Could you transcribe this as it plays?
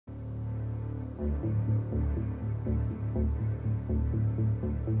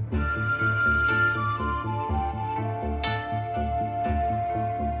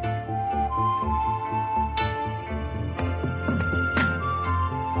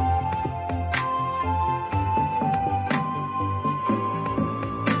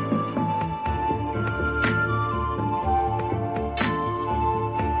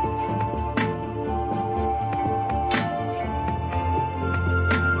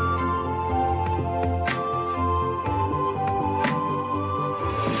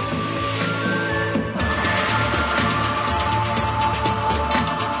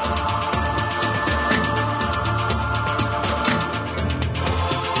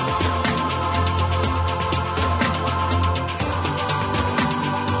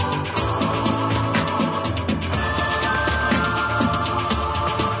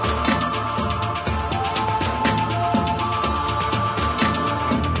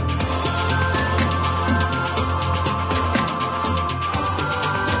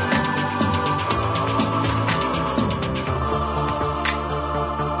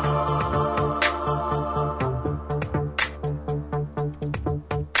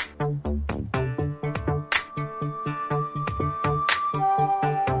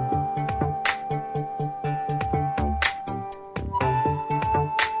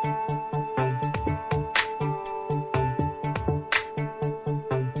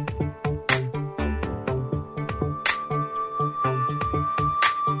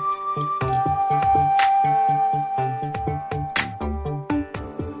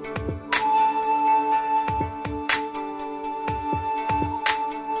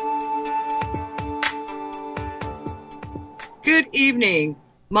Good evening.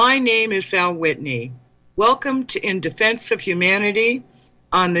 My name is Al Whitney. Welcome to In Defense of Humanity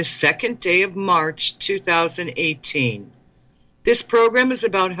on the second day of March 2018. This program is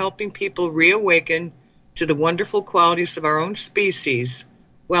about helping people reawaken to the wonderful qualities of our own species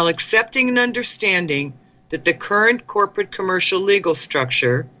while accepting and understanding that the current corporate commercial legal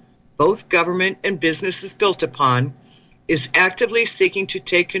structure, both government and business is built upon, is actively seeking to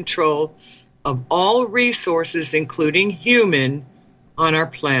take control of all resources, including human, on our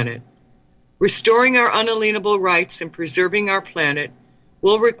planet. Restoring our unalienable rights and preserving our planet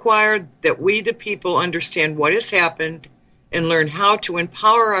will require that we, the people, understand what has happened and learn how to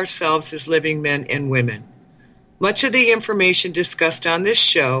empower ourselves as living men and women. Much of the information discussed on this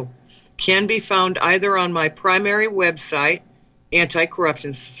show can be found either on my primary website,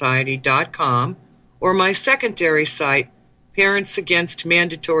 anticorruptionsociety.com, or my secondary site,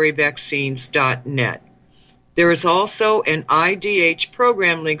 parentsagainstmandatoryvaccines.net. There is also an IDH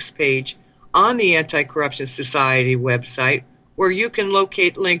program links page on the Anti-Corruption Society website where you can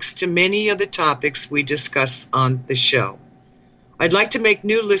locate links to many of the topics we discuss on the show. I'd like to make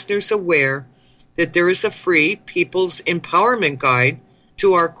new listeners aware that there is a free People's Empowerment Guide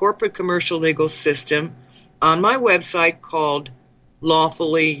to our corporate commercial legal system on my website called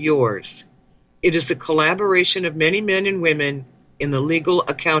Lawfully Yours. It is a collaboration of many men and women in the legal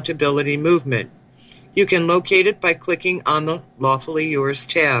accountability movement. You can locate it by clicking on the Lawfully Yours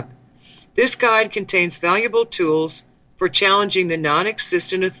tab. This guide contains valuable tools for challenging the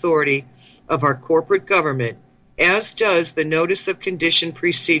non-existent authority of our corporate government, as does the Notice of Condition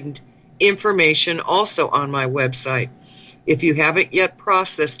Precedent information also on my website. If you haven't yet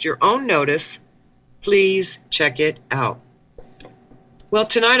processed your own notice, please check it out. Well,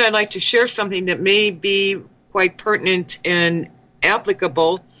 tonight I'd like to share something that may be quite pertinent and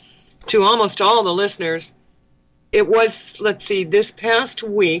applicable to almost all the listeners. It was, this past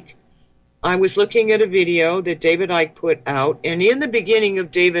week, I was looking at a video that David Icke put out, and in the beginning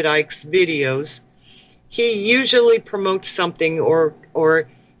of David Icke's videos, he usually promotes something or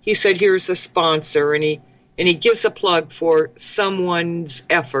he said, here's a sponsor, and he gives a plug for someone's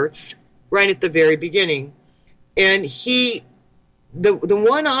efforts right at the very beginning. And the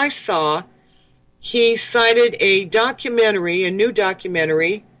one I saw, he cited a new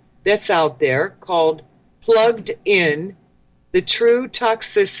documentary that's out there called Plugged In, The True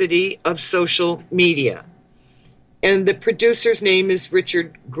Toxicity of Social Media. And the producer's name is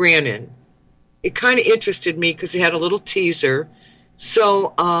Richard Grannon. It kind of interested me because it had a little teaser.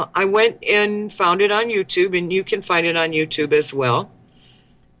 So I went and found it on YouTube, and you can find it on YouTube as well.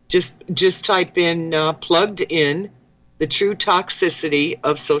 Just type in Plugged In, The True Toxicity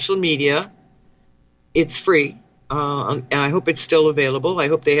of Social Media. It's free, and I hope it's still available. I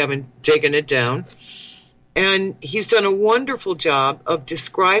hope they haven't taken it down. And he's done a wonderful job of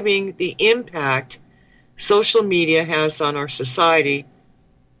describing the impact social media has on our society,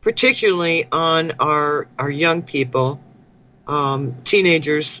 particularly on our young people,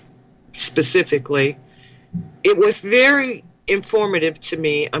 teenagers specifically. It was very informative to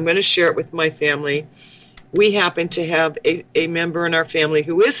me. I'm going to share it with my family. We happen to have a member in our family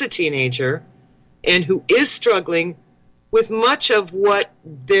who is a teenager and who is struggling with much of what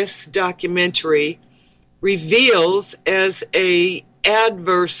this documentary reveals as a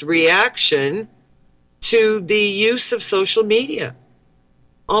adverse reaction to the use of social media.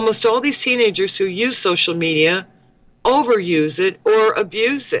 Almost all these teenagers who use social media overuse it or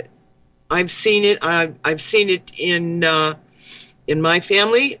abuse it. I've seen it. I've seen it in my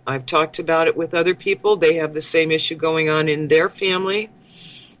family. I've talked about it with other people. They have the same issue going on in their family.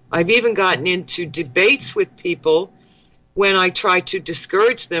 I've even gotten into debates with people when I try to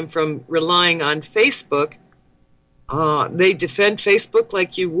discourage them from relying on Facebook. They defend Facebook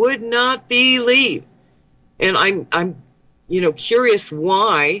like you would not believe. And I'm curious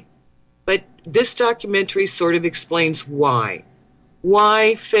why, but this documentary sort of explains why.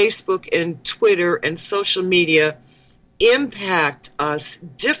 Why Facebook and Twitter and social media impact us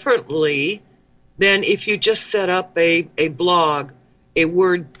differently than if you just set up a blog, a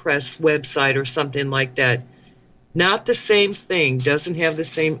WordPress website or something like that. Not the same thing, doesn't have the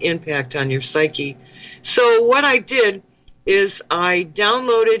same impact on your psyche. So what I did is I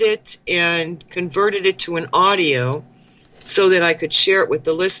downloaded it and converted it to an audio so that I could share it with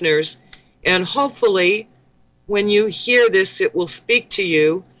the listeners. And hopefully, when you hear this, it will speak to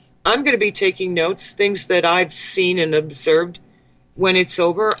you. I'm going to be taking notes, things that I've seen and observed. When it's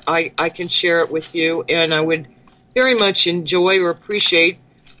over, I can share it with you. And I would very much enjoy or appreciate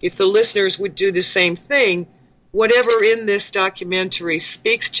if the listeners would do the same thing. Whatever in this documentary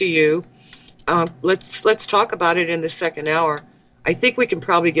speaks to you, let's talk about it in the second hour. I think we can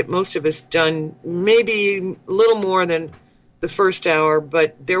probably get most of us done, maybe a little more than the first hour,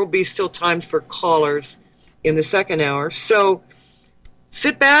 but there will be still time for callers in the second hour. So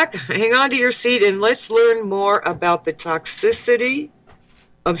sit back, hang on to your seat, and let's learn more about the toxicity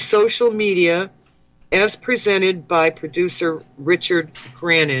of social media as presented by producer Richard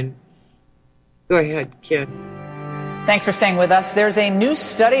Grannon. Go ahead, Ken. Thanks for staying with us. There's a new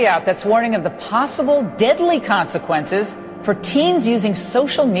study out that's warning of the possible deadly consequences for teens using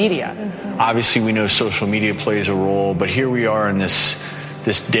social media. Obviously, we know social media plays a role, but here we are in this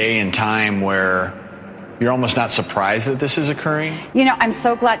day and time where you're almost not surprised that this is occurring. You know, I'm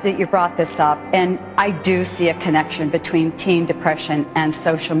so glad that you brought this up, and I do see a connection between teen depression and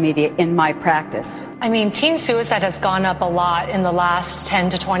social media in my practice. I mean, teen suicide has gone up a lot in the last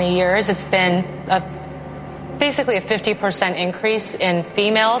 10 to 20 years. It's been basically a 50% increase in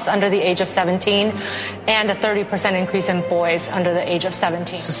females under the age of 17 and a 30% increase in boys under the age of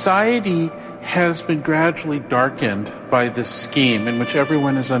 17. Society has been gradually darkened by this scheme in which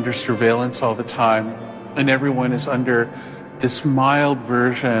everyone is under surveillance all the time and everyone is under this mild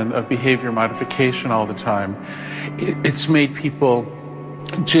version of behavior modification all the time. It's made people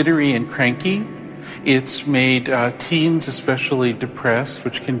jittery and cranky. It's made teens especially depressed,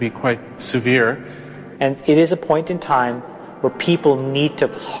 which can be quite severe. And it is a point in time where people need to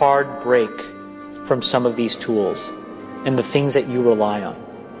hard break from some of these tools and the things that you rely on.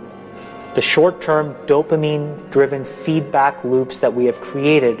 The short-term dopamine-driven feedback loops that we have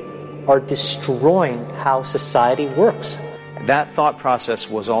created are destroying how society works. That thought process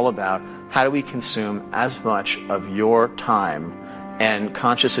was all about how do we consume as much of your time and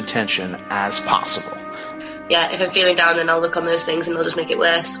conscious attention as possible. Yeah, if I'm feeling down, then I'll look on those things and they'll just make it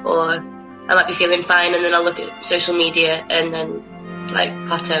worse. Or I might be feeling fine and then I'll look at social media and then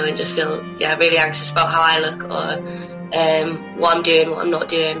plateau and just feel really anxious about how I look or what I'm doing, what I'm not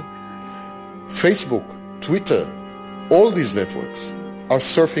doing. Facebook, Twitter, all these networks are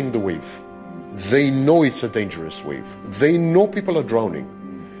surfing the wave. They know it's a dangerous wave. They know people are drowning.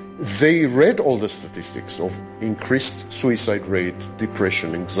 They read all the statistics of increased suicide rate,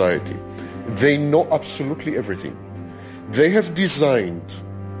 depression, anxiety. They know absolutely everything. They have designed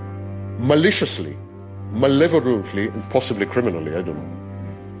maliciously, malevolently, and possibly criminally, I don't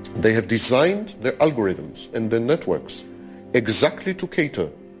know. They have designed their algorithms and their networks exactly to cater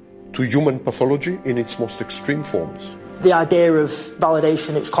to human pathology in its most extreme forms. The idea of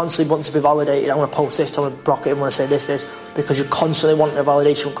validation, it's constantly wanting to be validated. I want to post this, I want to block it, I want to say this, because you're constantly wanting a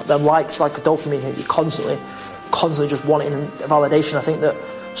validation. The likes, like a dopamine hit, you're constantly just wanting a validation. I think that,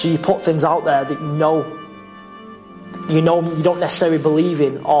 so you put things out there that you know you don't necessarily believe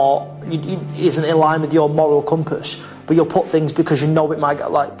in or isn't in line with your moral compass, but you'll put things because you know it might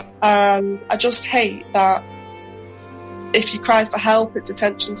get like. I just hate that if you cry for help, it's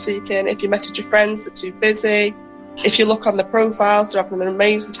attention seeking. If you message your friends, they're too busy. If you look on the profiles, they're having an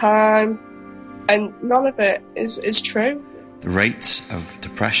amazing time. And none of it is true. the rates of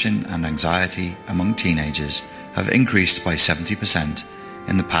depression and anxiety among teenagers have increased by 70%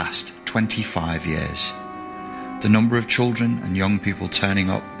 in the past 25 years. The number of children and young people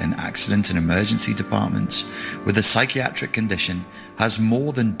turning up in accident and emergency departments with a psychiatric condition has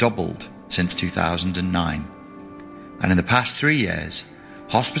more than doubled since 2009. And in the past 3 years,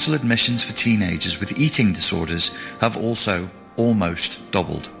 hospital admissions for teenagers with eating disorders have also almost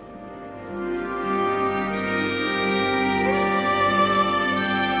doubled.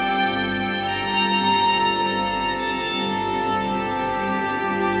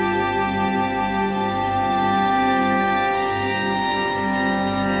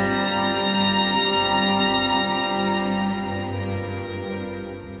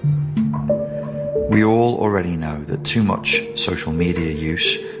 We all already know that too much social media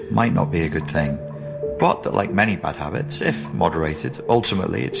use might not be a good thing, but that like many bad habits, if moderated,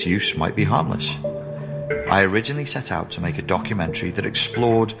 ultimately its use might be harmless. I originally set out to make a documentary that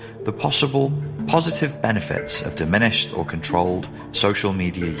explored the possible positive benefits of diminished or controlled social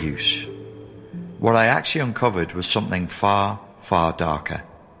media use. What I actually uncovered was something far, far darker.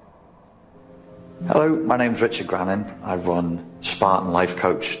 Hello, my name's Richard Grannon. I run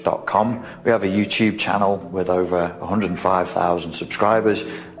SpartanLifeCoach.com. We have a YouTube channel with over 105,000 subscribers,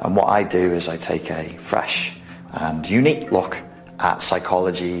 and what I do is I take a fresh and unique look at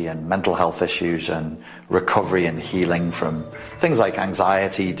psychology and mental health issues and recovery and healing from things like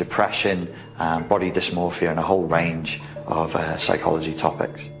anxiety, depression, body dysmorphia, and a whole range of psychology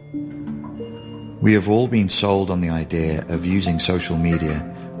topics. We have all been sold on the idea of using social media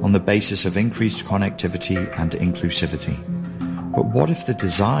on the basis of increased connectivity and inclusivity. But what if the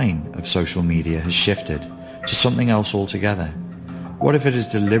design of social media has shifted to something else altogether? What if it is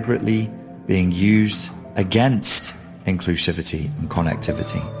deliberately being used against inclusivity and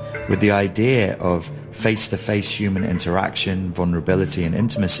connectivity, with the idea of face-to-face human interaction, vulnerability and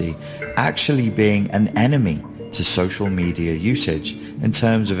intimacy actually being an enemy to social media usage in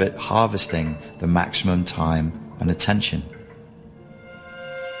terms of it harvesting the maximum time and attention?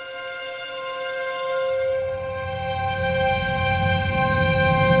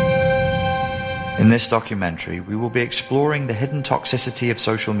 In this documentary, we will be exploring the hidden toxicity of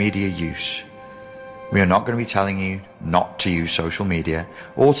social media use. We are not going to be telling you not to use social media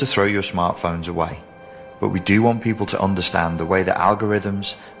or to throw your smartphones away, but we do want people to understand the way that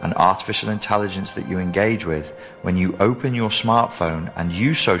algorithms and artificial intelligence that you engage with when you open your smartphone and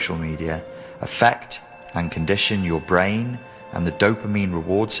use social media affect and condition your brain and the dopamine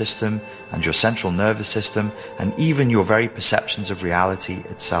reward system and your central nervous system and even your very perceptions of reality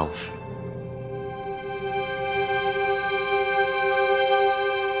itself.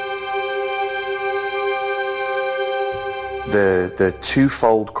 The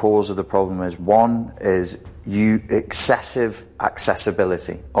twofold cause of the problem is, one is excessive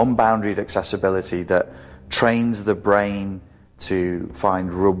accessibility, unbounded accessibility that trains the brain to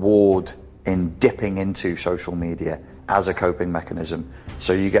find reward in dipping into social media as a coping mechanism.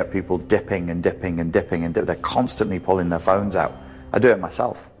 So you get people dipping and dipping and dipping and they're constantly pulling their phones out. I do it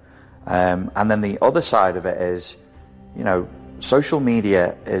myself. And then the other side of it is, social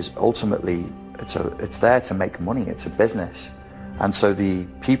media is ultimately it's there to make money. It's a business. And so the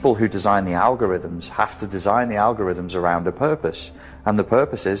people who design the algorithms have to design the algorithms around a purpose. And the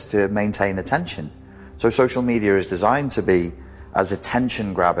purpose is to maintain attention. So social media is designed to be as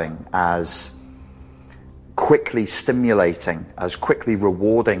attention grabbing, as quickly stimulating, as quickly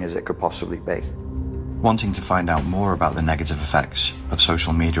rewarding as it could possibly be. Wanting to find out more about the negative effects of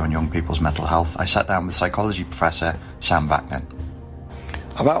social media on young people's mental health, I sat down with psychology professor Sam Vaknin.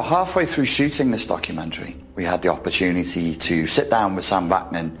 About halfway through shooting this documentary, we had the opportunity to sit down with Sam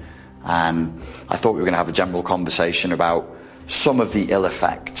Vaknin, and I thought we were going to have a general conversation about some of the ill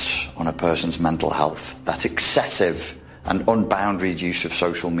effects on a person's mental health that excessive and unbounded use of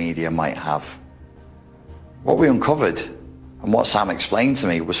social media might have. What we uncovered, and what Sam explained to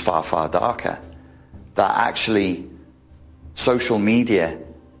me, was far, far darker. That actually social media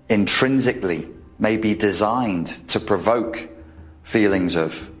intrinsically may be designed to provoke feelings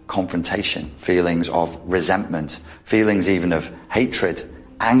of confrontation, feelings of resentment, feelings even of hatred,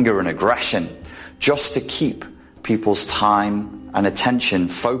 anger and aggression, just to keep people's time and attention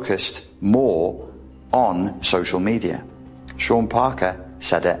focused more on social media. Sean Parker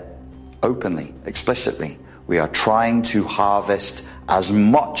said it openly, explicitly. We are trying to harvest as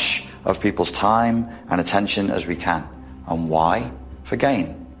much of people's time and attention as we can. And why? For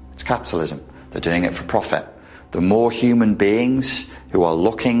gain. It's capitalism. They're doing it for profit. The more human beings who are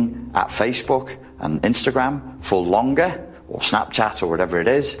looking at Facebook and Instagram for longer, or Snapchat or whatever it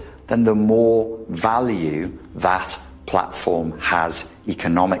is, then the more value that platform has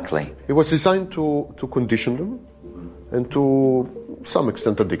economically. It was designed to condition them and to some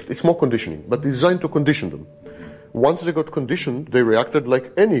extent addict. It's more conditioning, but designed to condition them. Once they got conditioned, they reacted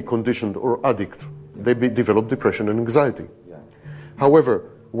like any conditioned or addict. They developed depression and anxiety. Yeah. However,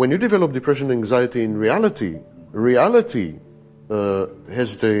 when you develop depression and anxiety in reality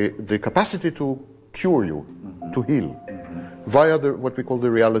has the capacity to cure you, to heal, via what we call the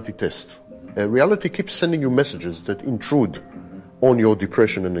reality test. Reality keeps sending you messages that intrude on your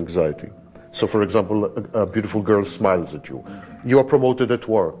depression and anxiety. So, for example, a beautiful girl smiles at you. You are promoted at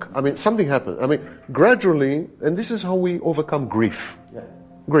work. I mean, something happened. I mean, gradually, and this is how we overcome grief. Yeah.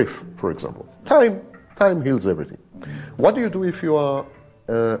 Grief, for example. Time heals everything. What do you do if you are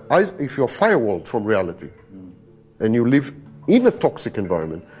firewalled from reality and you live in a toxic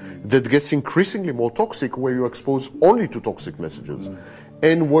environment that gets increasingly more toxic, where you're exposed only to toxic messages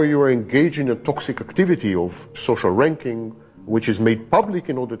and where you are engaged in a toxic activity of social ranking, which is made public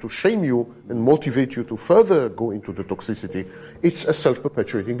in order to shame you and motivate you to further go into the toxicity? It's a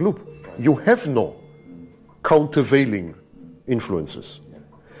self-perpetuating loop. You have no countervailing influences.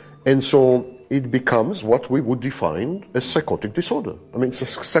 And so it becomes what we would define as psychotic disorder. I mean, it's a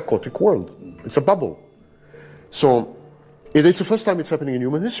psychotic world. It's a bubble. So it's the first time it's happening in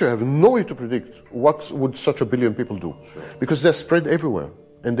human history. I have no way to predict what would such 1 billion people do. Sure. Because they're spread everywhere.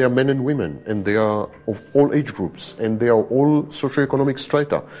 And they are men and women, and they are of all age groups, and they are all socioeconomic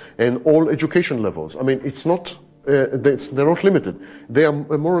strata, and all education levels. I mean, it's not, they're not limited. They are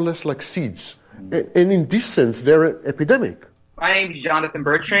more or less like seeds. And in this sense, they're an epidemic. My name is Jonathan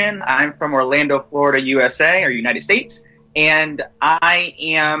Bertrand. I'm from Orlando, Florida, USA, or United States, and I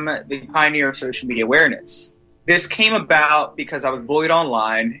am the pioneer of social media awareness. This came about because I was bullied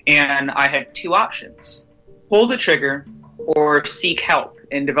online, and I had two options: pull the trigger or seek help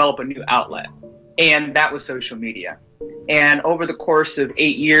and develop a new outlet. And that was social media. And over the course of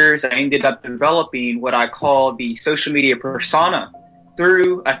 8 years, I ended up developing what I call the social media persona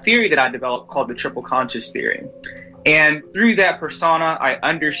through a theory that I developed called the triple conscious theory. And through that persona, I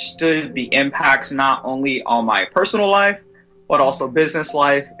understood the impacts not only on my personal life, but also business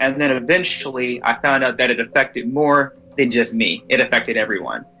life. And then eventually I found out that it affected more than just me. It affected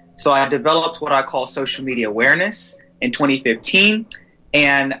everyone. So I developed what I call social media awareness in 2015.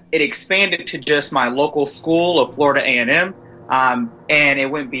 And it expanded to just my local school of Florida A&M, and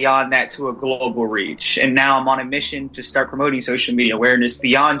it went beyond that to a global reach. And now I'm on a mission to start promoting social media awareness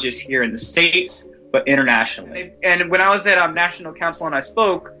beyond just here in the States, but internationally. And when I was at National Council and I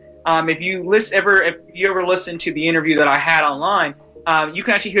spoke, if you ever listen to the interview that I had online, you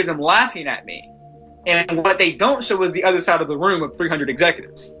can actually hear them laughing at me. And what they don't show is the other side of the room of 300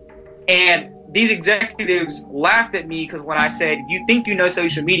 executives. And these executives laughed at me because when I said, you think you know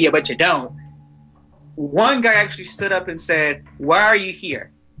social media, but you don't, one guy actually stood up and said, why are you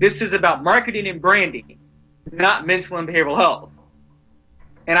here? This is about marketing and branding, not mental and behavioral health.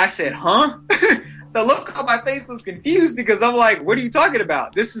 And I said, huh? The look on my face was confused because I'm like, what are you talking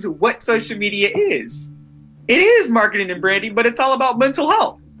about? This is what social media is. It is marketing and branding, but it's all about mental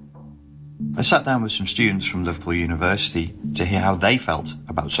health. I sat down with some students from Liverpool University to hear how they felt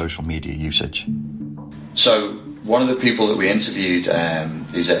about social media usage. So one of the people that we interviewed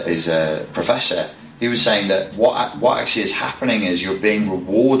is a professor. He was saying that what actually is happening is you're being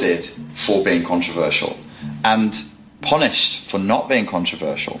rewarded for being controversial and punished for not being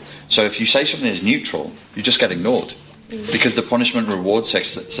controversial. So if you say something is neutral, you just get ignored because the punishment reward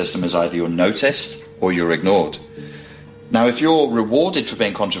system is either you're noticed or you're ignored. Now, if you're rewarded for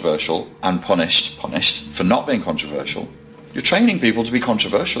being controversial and punished for not being controversial, you're training people to be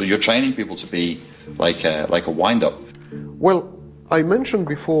controversial. You're training people to be like a wind-up. Well, I mentioned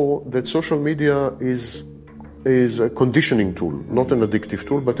before that social media is a conditioning tool, not an addictive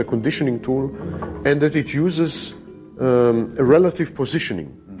tool, but a conditioning tool, and that it uses a relative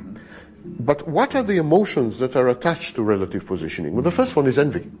positioning. But what are the emotions that are attached to relative positioning? Well, the first one is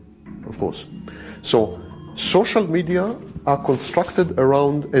envy, of course. So social media are constructed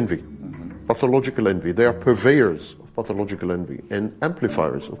around envy, pathological envy. They are purveyors of pathological envy and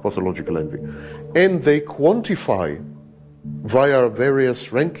amplifiers of pathological envy. And they quantify via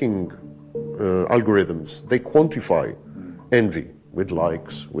various ranking algorithms. They quantify envy with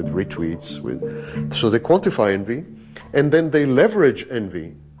likes, with retweets. So they quantify envy, and then they leverage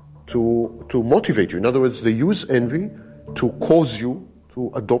envy to motivate you. In other words, they use envy to cause you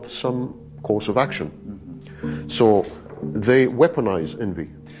to adopt some course of action. So they weaponize envy.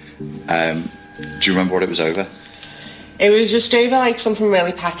 Do you remember what it was over? It was just over like something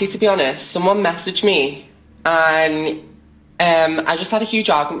really petty, to be honest. Someone messaged me and I just had a huge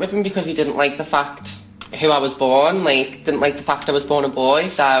argument with him because he didn't like the fact who I was born, like, didn't like the fact I was born a boy,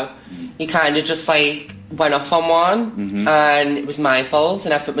 so he kind of just, like, went off on one, and it was my fault,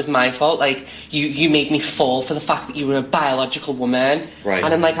 and if it was my fault, like, you made me fall for the fact that you were a biological woman, Right.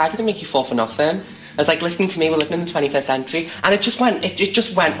 and I'm like, I didn't make you fall for nothing. I was like, listening to me, we're living in the 21st century, and it just went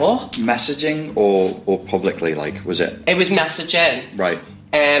up. Messaging or publicly, like, was it? It was messaging. Right.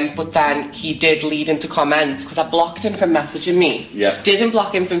 But then he did lead into comments, because I blocked him from messaging me. Yeah. Didn't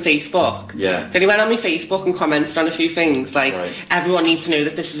block him from Facebook. Yeah. Then he went on my Facebook and commented on a few things, like, everyone needs to know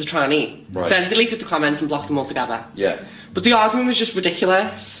that this is a tranny. Right. Then I deleted the comments and blocked them altogether. Yeah. But the argument was just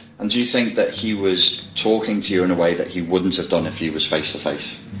ridiculous. And do you think that he was talking to you in a way that he wouldn't have done if he was face to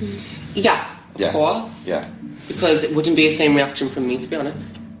face? Yeah, of course. Yeah. Because it wouldn't be the same reaction from me, to be honest.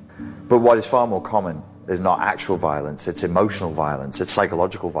 But what is far more common is not actual violence, it's emotional violence, it's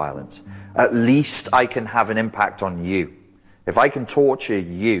psychological violence. At least I can have an impact on you. If I can torture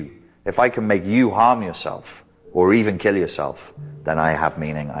you, if I can make you harm yourself, or even kill yourself, then I have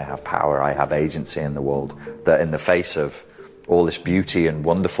meaning, I have power, I have agency in the world, that in the face of all this beauty and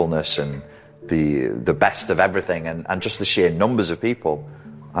wonderfulness and the best of everything and just the sheer numbers of people,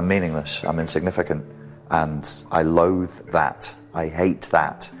 I'm meaningless, I'm insignificant. And I loathe that, I hate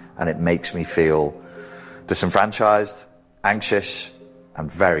that, and it makes me feel disenfranchised, anxious, and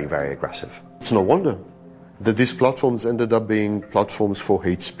very, very aggressive. It's no wonder that these platforms ended up being platforms for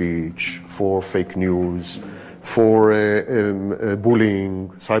hate speech, for fake news, for bullying,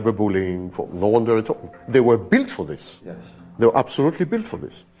 cyberbullying. No wonder at all. They were built for this. Yes. They were absolutely built for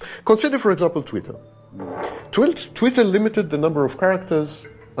this. Consider, for example, Twitter. Twitter limited the number of characters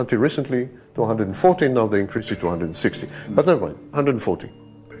until recently to 140. Now they increased it to 160. But never mind, 140.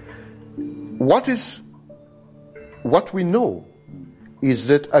 What we know is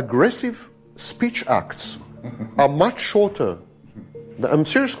that aggressive speech acts are much shorter. I'm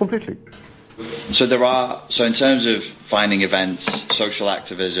serious completely. So in terms of finding events, social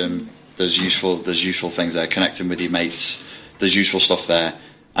activism, there's useful things there, connecting with your mates, there's useful stuff there.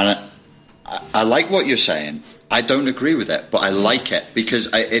 And I like what you're saying. I don't agree with it, but I like it because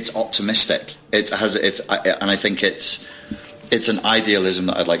it's optimistic. And I think it's an idealism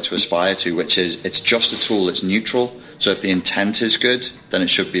that I'd like to aspire to, which is it's just a tool, it's neutral. So if the intent is good, then it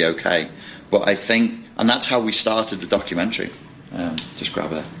should be okay. But I think, and that's how we started the documentary. Just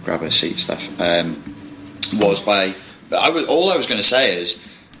grab a seat, Steph. All I was going to say is,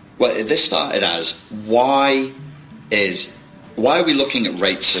 well, this started as why are we looking at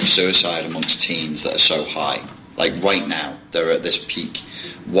rates of suicide amongst teens that are so high? Like right now, they're at this peak.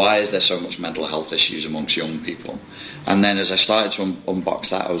 Why is there so much mental health issues amongst young people? And then as I started to unbox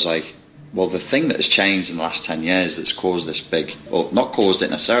that, I was like, well, the thing that has changed in the last 10 years that's caused this big, or not caused it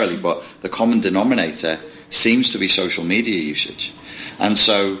necessarily, but the common denominator seems to be social media usage. And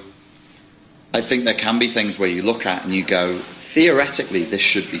so I think there can be things where you look at and you go, theoretically, this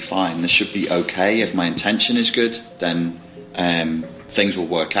should be fine. This should be okay. If my intention is good, then things will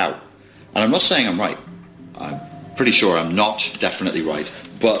work out. And I'm not saying I'm right. I'm pretty sure I'm not definitely right.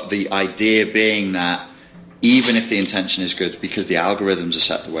 But the idea being that even if the intention is good, because the algorithms are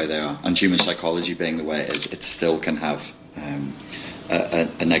set the way they are, and human psychology being the way it is, it still can have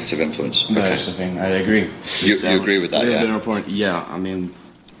a negative influence. Okay. That's the thing. I agree. You agree with that? Yeah. I mean,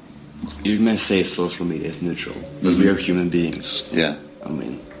 you may say social media is neutral, but we are human beings. Yeah. I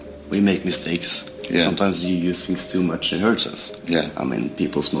mean, we make mistakes. Yeah. Sometimes you use things too much and it hurts us. Yeah. I mean,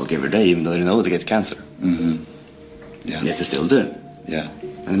 people smoke every day, even though they know they get cancer. Mm-hmm. Yeah. Yet they still do it. Yeah.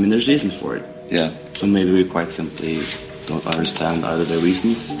 And I mean, there's reasons for it. Yeah. So maybe we quite simply don't understand either their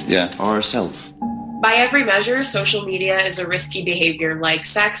reasons or ourselves. By every measure, social media is a risky behavior like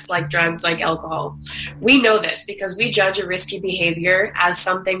sex, like drugs, like alcohol. We know this because we judge a risky behavior as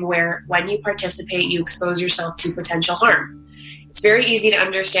something where when you participate, you expose yourself to potential harm. It's very easy to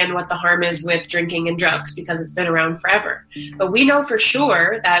understand what the harm is with drinking and drugs because it's been around forever. But we know for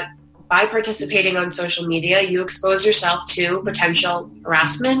sure that by participating on social media, you expose yourself to potential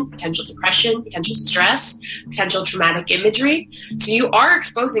harassment, potential depression, potential stress, potential traumatic imagery. So you are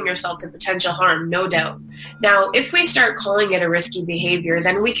exposing yourself to potential harm, no doubt. Now, if we start calling it a risky behavior,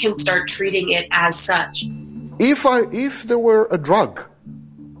 then we can start treating it as such. If there were a drug,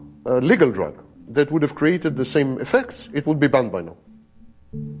 a legal drug, that would have created the same effects, it would be banned by now.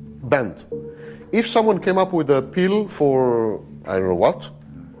 Banned. If someone came up with a pill for, I don't know what,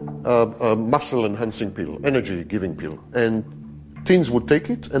 a muscle-enhancing pill, energy-giving pill, and teens would take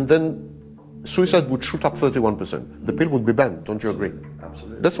it, and then suicide would shoot up 31%. The pill would be banned, don't you agree?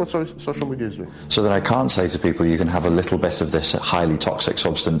 Absolutely. That's what social media is doing. So that I can't say to people, you can have a little bit of this highly toxic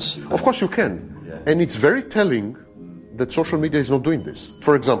substance. Of course you can. Yeah. And it's very telling that social media is not doing this.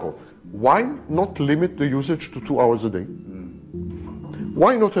 For example, Why not limit the usage to 2 hours a day?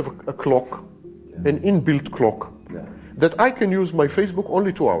 Why not have a clock, an inbuilt clock, that I can use my Facebook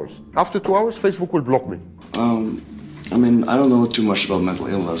only 2 hours? After 2 hours, Facebook will block me. I mean, I don't know too much about mental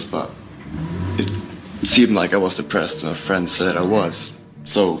illness, but it seemed like I was depressed, and a friend said I was.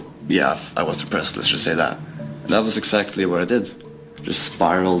 So, yeah, I was depressed, let's just say that. And that was exactly what I did. Just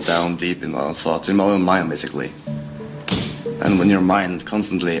spiraled down deep in my own thoughts, in my own mind, basically. And when your mind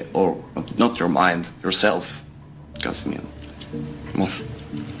constantly, or not your mind, yourself, because, I mean, well,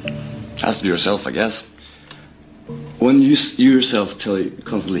 it has to be yourself, I guess. When you yourself tell you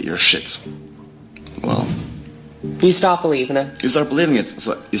constantly you're shit, well, you start believing it. You start believing it.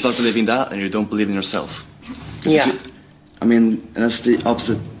 So you start believing that, and you don't believe in yourself. Yeah. I mean, and that's the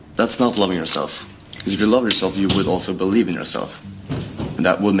opposite. That's not loving yourself. Because if you love yourself, you would also believe in yourself. And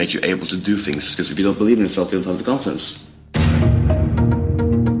that would make you able to do things. Because if you don't believe in yourself, you don't have the confidence.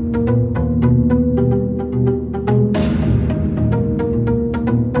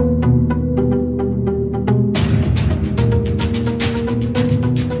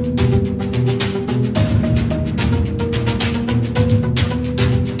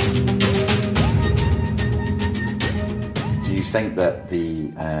 Think that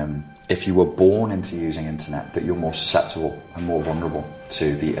if you were born into using internet, that you're more susceptible and more vulnerable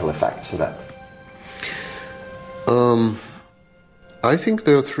to the ill effects of it? I think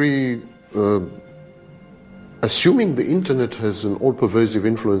there are three. Assuming the internet has an all-pervasive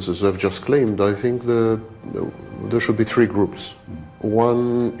influence, as I've just claimed, I think there should be three groups.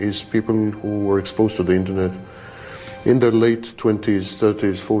 One is people who were exposed to the internet in their late 20s,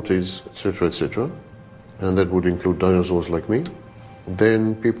 30s, 40s, etc., etc., and that would include dinosaurs like me.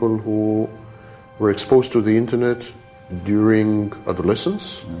 Then people who were exposed to the internet during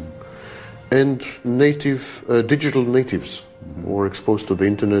adolescence, and digital natives who were exposed to the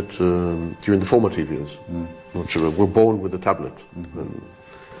internet during the formative years. Not sure, were born with a tablet and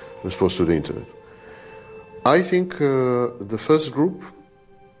were exposed to the internet. I think the first group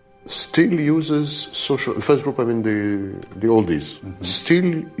still uses social. The first group, I mean the oldies,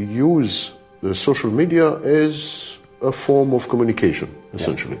 still use the social media as a form of communication,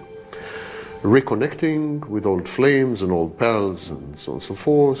 essentially. Reconnecting with old flames and old pals and so on and so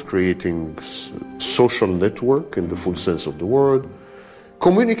forth, creating social network in the full sense of the word,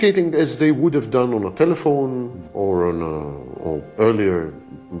 communicating as they would have done on a telephone or or earlier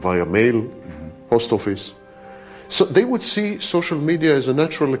via mail, post office. So they would see social media as a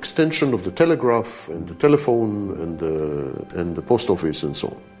natural extension of the telegraph and the telephone and the post office and so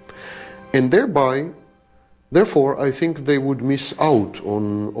on. And therefore, I think they would miss out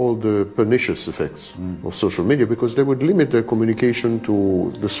on all the pernicious effects of social media, because they would limit their communication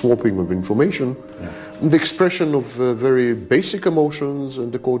to the swapping of information, the expression of very basic emotions,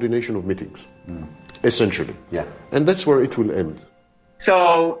 and the coordination of meetings, essentially. Yeah. And that's where it will end.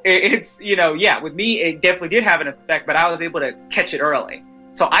 So it's, with me, it definitely did have an effect, but I was able to catch it early.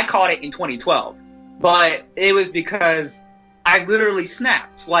 So I caught it in 2012, but it was because I literally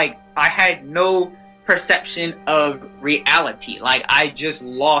snapped. Like, I had no perception of reality. Like, I just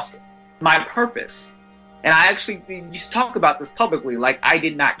lost my purpose. And I actually used to talk about this publicly. Like, I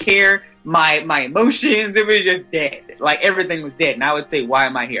did not care. My emotions, it was just dead. Like, everything was dead. And I would say, why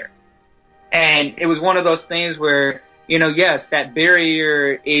am I here? And it was one of those things where, yes, that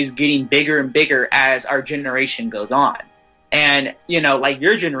barrier is getting bigger and bigger as our generation goes on. And, like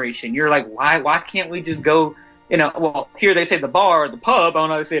your generation, you're like, why can't we just go, well, here they say the bar or the pub, I don't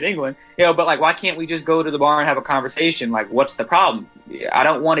know how to say it in England, but like, why can't we just go to the bar and have a conversation? Like, what's the problem? I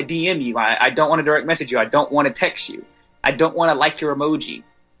don't want to DM you. I don't want to direct message you. I don't want to text you. I don't want to like your emoji.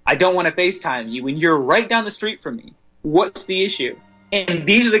 I don't want to FaceTime you when you're right down the street from me. What's the issue? And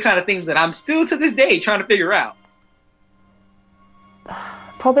these are the kind of things that I'm still to this day trying to figure out.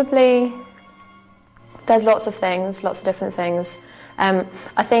 Probably there's lots of different things.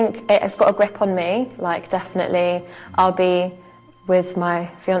 I think it's got a grip on me. Like, definitely I'll be with my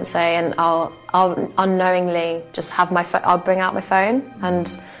fiance and I'll unknowingly just have I'll bring out my phone and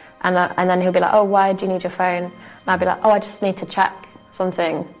then he'll be like, oh, why do you need your phone? And I'll be like, oh, I just need to check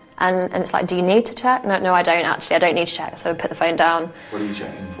something. And it's like, do you need to check? No, I don't actually. I don't need to check. So I put the phone down. What are you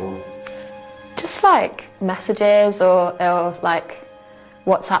checking for? Just like messages or like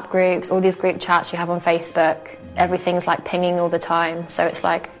WhatsApp groups, all these group chats you have on Facebook. Everything's like pinging all the time. So it's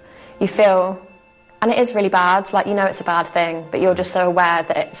like you feel, and it is really bad. Like, it's a bad thing, but you're just so aware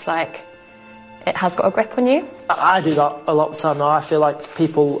that it's like it has got a grip on you. I do that a lot of the time now. I feel like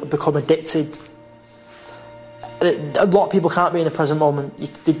people become addicted. A lot of people can't be in the present moment.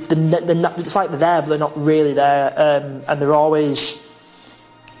 It's like they're there, but they're not really there, and they're always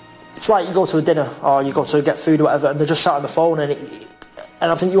it's like you go to a dinner or you go to get food or whatever, and they're just sat on the phone, and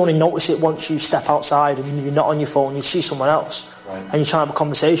I think you only notice it once you step outside and you're not on your phone, you see someone else, and you're trying to have a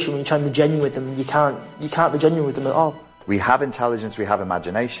conversation, when you're trying to be genuine with them, you can't be genuine with them at all. We have intelligence, we have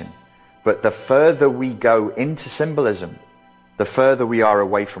imagination, but the further we go into symbolism, the further we are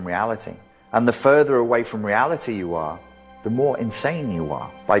away from reality. And the further away from reality you are, the more insane you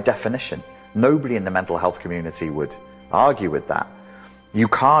are, by definition. Nobody in the mental health community would argue with that. You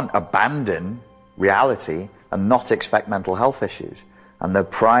can't abandon reality and not expect mental health issues. And the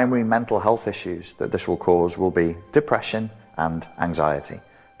primary mental health issues that this will cause will be depression and anxiety.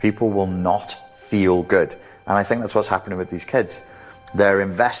 People will not feel good. And I think that's what's happening with these kids. They're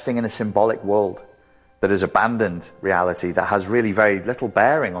investing in a symbolic world that has abandoned reality, that has really very little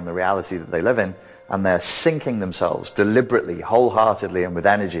bearing on the reality that they live in, and they're sinking themselves deliberately, wholeheartedly, and with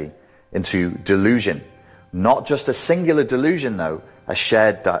energy into delusion. Not just a singular delusion, though, a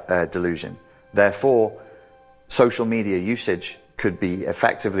shared delusion. Therefore, social media usage could be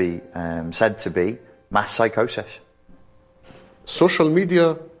effectively said to be mass psychosis. Social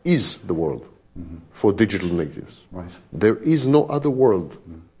media is the world for digital natives. Right. There is no other world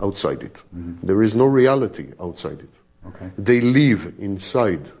outside it. There is no reality outside it. Okay. They live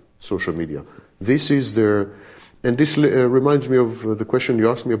inside social media. This is their... And this reminds me of the question you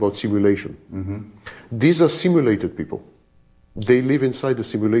asked me about simulation. These are simulated people. They live inside a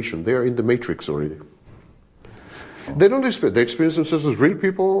simulation. They are in the matrix already. They don't experience... They experience themselves as real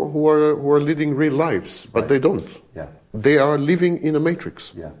people who are leading real lives, but they don't. Yeah. They are living in a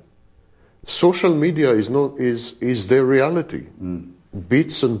matrix. Yeah. Social media is their reality.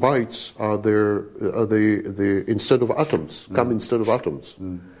 Bits and bytes are the instead of atoms, come instead of atoms.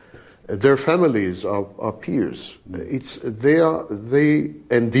 Their families are peers. And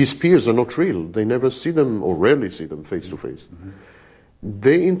these peers are not real. They never see them or rarely see them face to face.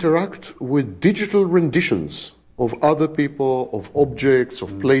 They interact with digital renditions of other people, of objects,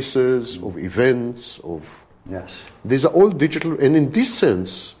 of places, of events, of... Yes. These are all digital, and in this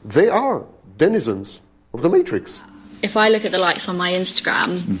sense, they are denizens of the matrix. If I look at the likes on my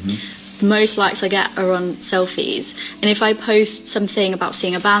Instagram, the most likes I get are on selfies. And if I post something about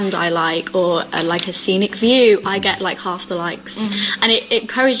seeing a band I like or like a scenic view, I get like half the likes. And it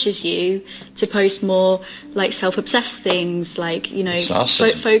encourages you to post more like self-obsessed things, like, you know,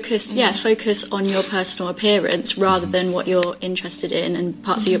 focus on your personal appearance rather than what you're interested in and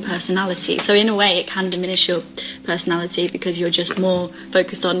parts of your personality. So in a way, it can diminish your personality because you're just more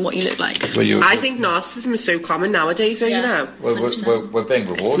focused on what you look like. I think narcissism is so common nowadays, don't you know? We're being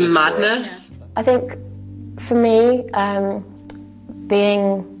rewarded. It's madness. I think for me,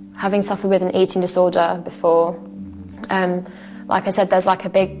 having suffered with an eating disorder before, like I said, there's like a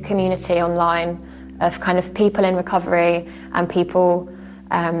big community online of kind of people in recovery and people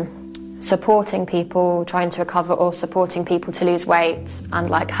supporting people trying to recover or supporting people to lose weight, and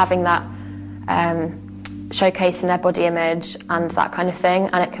like having that showcasing their body image and that kind of thing,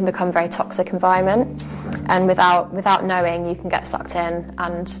 and it can become a very toxic environment, and without knowing, you can get sucked in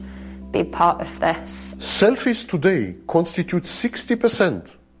and be part of this. Selfies today constitute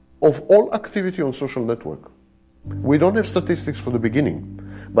 60% of all activity on social network. We don't have statistics for the beginning,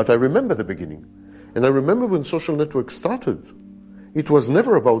 but I remember the beginning. And I remember when social network started, it was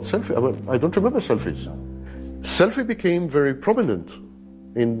never about selfie. I don't remember selfies. Selfie became very prominent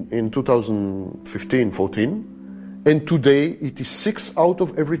in 2015-14, and today it is 6 out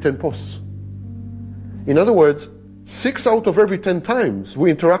of every 10 posts. In other words, 6 out of every 10 times we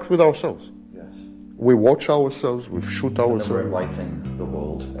interact with ourselves. Yes. We watch ourselves, we shoot ourselves. And we're inviting the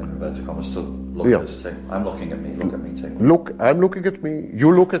world, in inverted commas, to look at us too. I'm looking at me, look at me too. Look, I'm looking at me,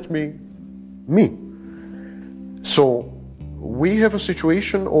 you look at me, me. So we have a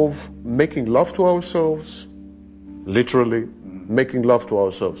situation of making love to ourselves, literally, making love to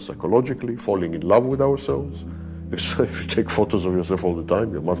ourselves psychologically, falling in love with ourselves. If you take photos of yourself all the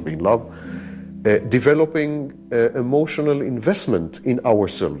time, you must be in love. Developing emotional investment in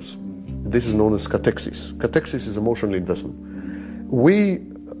ourselves. This is known as catexis. Catexis is emotional investment.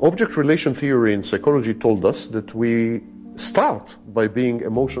 Object relation theory in psychology told us that we start by being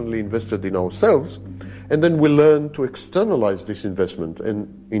emotionally invested in ourselves, and then we learn to externalize this investment and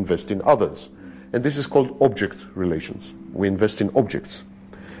invest in others. And this is called object relations. We invest in objects.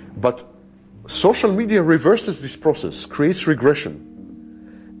 But social media reverses this process, creates regression.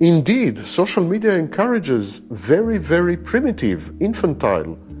 Indeed, social media encourages very, very primitive,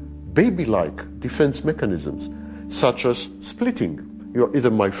 infantile, baby-like defense mechanisms, such as splitting. You're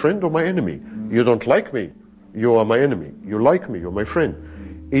either my friend or my enemy. You don't like me, you are my enemy. You like me, you're my friend.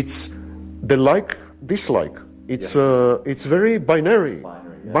 It's the like, dislike. It's very binary.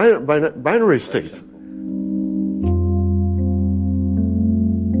 binary state.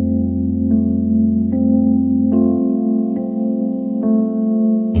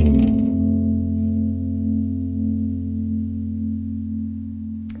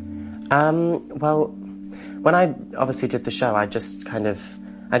 Well, when I obviously did the show, I just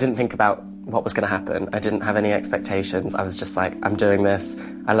I didn't think about what was going to happen. I didn't have any expectations. I was just like, I'm doing this.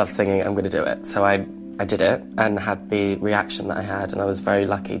 I love singing. I'm going to do it. So I did it and had the reaction that I had, and I was very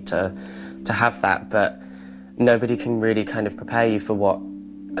lucky to have that. But nobody can really kind of prepare you for what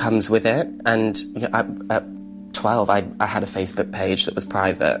comes with it. And at 12, I had a Facebook page that was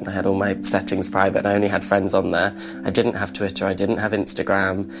private, and I had all my settings private, and I only had friends on there. I didn't have Twitter. I didn't have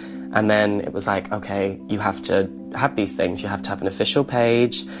Instagram. And then it was like, okay, you have to have these things. You have to have an official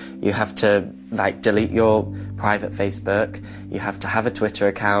page. You have to delete your private Facebook. You have to have a Twitter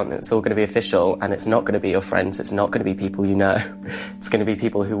account, and it's all going to be official. And it's not going to be your friends. It's not going to be people you know. It's going to be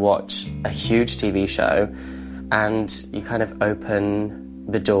people who watch a huge TV show, and you kind of open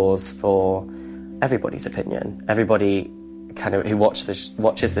the doors for everybody's opinion. Everybody kind of who watches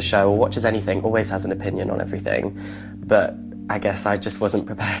the show or watches anything always has an opinion on everything. But I guess I just wasn't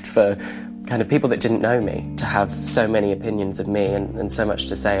prepared for kind of people that didn't know me to have so many opinions of me and so much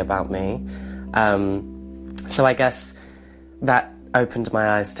to say about me. So I guess that opened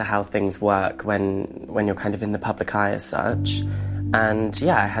my eyes to how things work when you're kind of in the public eye as such. And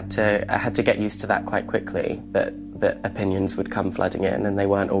yeah, I had to get used to that quite quickly, that opinions would come flooding in and they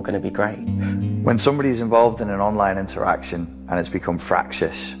weren't all going to be great. When somebody's involved in an online interaction and it's become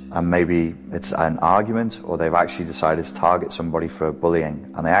fractious, and maybe it's an argument or they've actually decided to target somebody for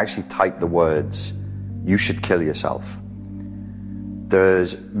bullying, and they actually type the words, "You should kill yourself,"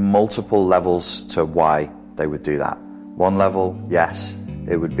 there's multiple levels to why they would do that. One level, yes,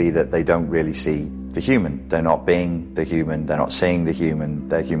 it would be that they don't really see the human. They're not being the human. They're not seeing the human.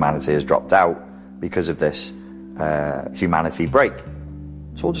 Their humanity has dropped out because of this humanity break.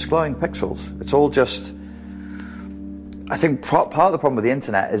 It's all just glowing pixels. It's all just... I think part of the problem with the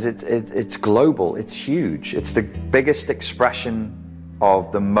internet is it's global. It's huge. It's the biggest expression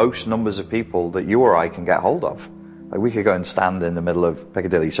of the most numbers of people that you or I can get hold of. Like, we could go and stand in the middle of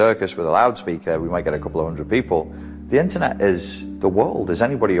Piccadilly Circus with a loudspeaker. We might get a couple of hundred people. The internet is the world. Is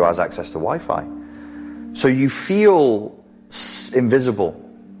anybody who has access to Wi-Fi. So you feel invisible.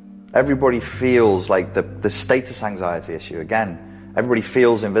 Everybody feels like the status anxiety issue. Again, everybody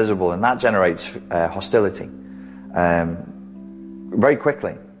feels invisible, and that generates hostility very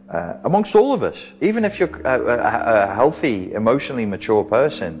quickly amongst all of us. Even if you're a healthy, emotionally mature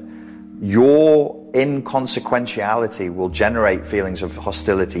person, your inconsequentiality will generate feelings of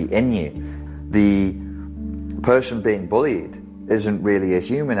hostility in you. The person being bullied isn't really a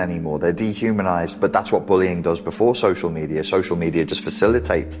human anymore. They're dehumanized, but that's what bullying does before social media. Social media just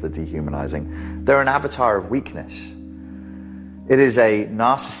facilitates the dehumanizing. They're an avatar of weakness. It is a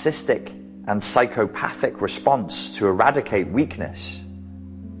narcissistic and psychopathic response to eradicate weakness.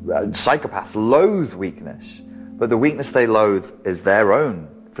 Psychopaths loathe weakness, but the weakness they loathe is their own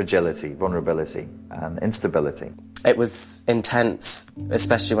fragility, vulnerability, and instability. It was intense,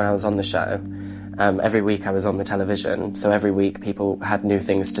 especially when I was on the show. Every week I was on the television, so every week people had new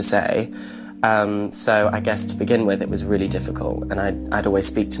things to say. So I guess to begin with, it was really difficult, and I'd always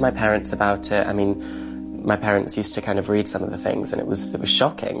speak to my parents about it. I mean, my parents used to kind of read some of the things, and it was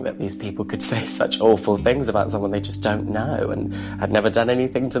shocking that these people could say such awful things about someone they just don't know, and I'd never done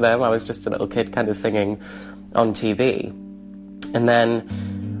anything to them. I was just a little kid kind of singing on TV. And then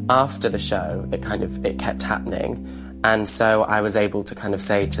after the show, it kept happening. And so I was able to kind of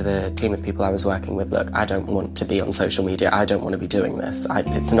say to the team of people I was working with, look, I don't want to be on social media. I don't want to be doing this.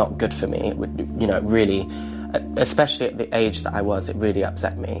 It's not good for me. It would, really, especially at the age that I was, it really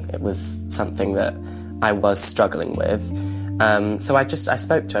upset me. It was something that I was struggling with. So I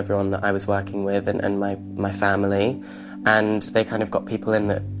spoke to everyone that I was working with and my family, and they kind of got people in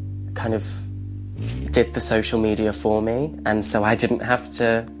that kind of did the social media for me, and so I didn't have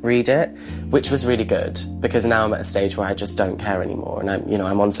to read it, which was really good, because now I'm at a stage where I just don't care anymore, and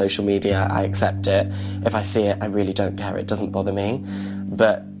I'm on social media, I accept it. If I see it, I really don't care. It doesn't bother me.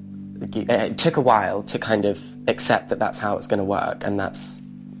 But it took a while to kind of accept that that's how it's going to work, and that's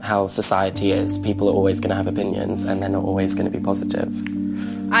how society is. People are always going to have opinions, and they're not always going to be positive.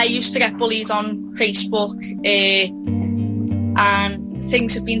 I used to get bullied on Facebook, and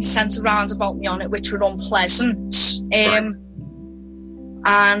things have been sent around about me on it which were unpleasant. And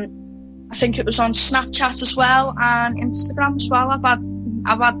I think it was on Snapchat as well, and Instagram as well.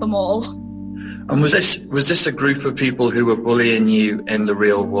 I've had them all. And was this a group of people who were bullying you in the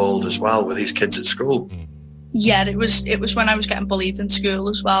real world as well? Were these kids at school? Yeah, it was when I was getting bullied in school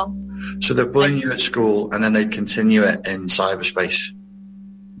as well. So they're bullying you at school, and then they continue it in cyberspace.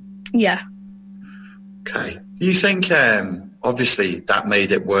 Yeah. Okay. Do you think, obviously, that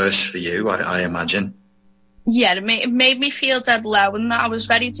made it worse for you, I imagine? Yeah, it made me feel dead low, and that I was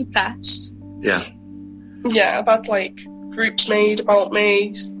very depressed. Yeah. Yeah, I've had like groups made about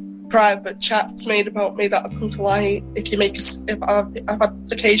me, private chats made about me that have come to light. If I've had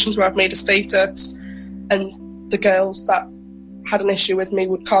occasions where I've made a status, and the girls that had an issue with me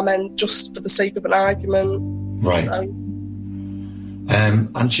would comment just for the sake of an argument. Right. So,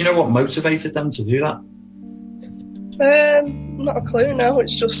 and do you know what motivated them to do that? Not a clue. No, I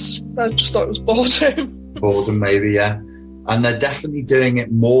just thought it was boredom. Boredom, maybe, yeah. And they're definitely doing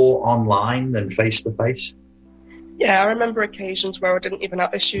it more online than face to face. Yeah, I remember occasions where I didn't even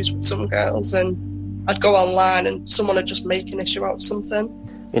have issues with some girls, and I'd go online and someone would just make an issue out of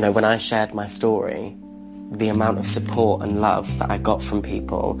something. You know, when I shared my story, the amount of support and love that I got from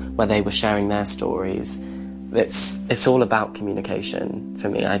people where they were sharing their stories, it's all about communication for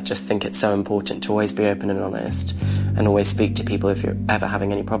me. I just think it's so important to always be open and honest and always speak to people if you're ever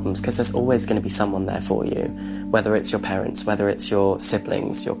having any problems, because there's always going to be someone there for you, whether it's your parents, whether it's your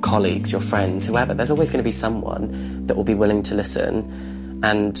siblings, your colleagues, your friends, whoever. There's always going to be someone that will be willing to listen,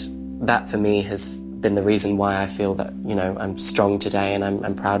 and that for me has been the reason why I feel that, you know, I'm strong today and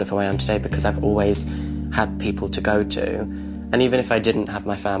I'm proud of who I am today, because I've always had people to go to. And even if I didn't have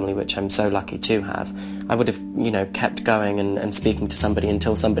my family, which I'm so lucky to have, I would have, you know, kept going and speaking to somebody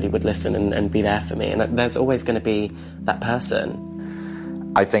until somebody would listen and be there for me. And there's always going to be that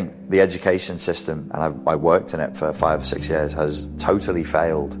person. I think the education system, and I worked in it for 5 or 6 years, has totally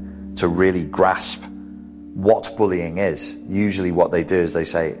failed to really grasp what bullying is. Usually what they do is they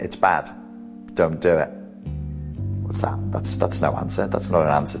say, it's bad, don't do it. What's that? That's no answer. That's not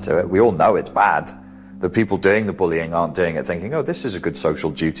an answer to it. We all know it's bad. The people doing the bullying aren't doing it thinking, oh, this is a good social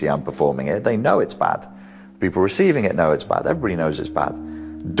duty, I'm performing it. They know it's bad. People receiving it know it's bad. Everybody knows it's bad.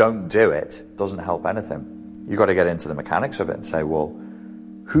 Don't do it doesn't help anything. You've got to get into the mechanics of it and say, well,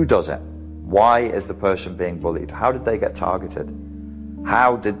 who does it? Why is the person being bullied? How did they get targeted?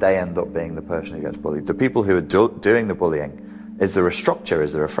 How did they end up being the person who gets bullied? The people who are doing the bullying, is there a structure?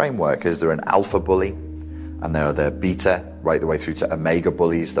 Is there a framework? Is there an alpha bully? And there are the beta, right the way through to omega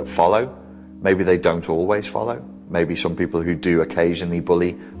bullies that follow. Maybe they don't always follow. Maybe some people who do occasionally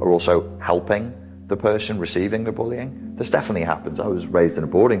bully are also helping the person receiving the bullying. This definitely happens. I was raised in a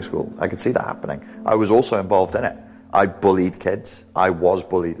boarding school. I could see that happening. I was also involved in it. I bullied kids. I was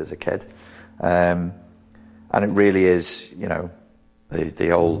bullied as a kid. And it really is, you know,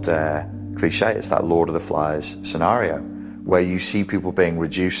 the old cliche. It's that Lord of the Flies scenario where you see people being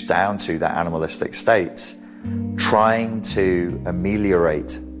reduced down to their animalistic states, trying to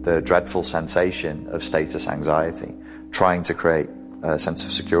ameliorate the dreadful sensation of status anxiety, trying to create a sense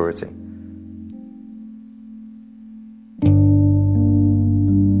of security.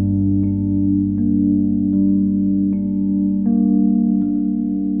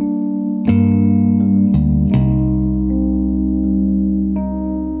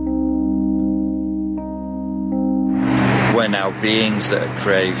 We're now beings that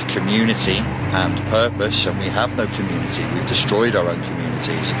crave community and purpose, and we have no community. We've destroyed our own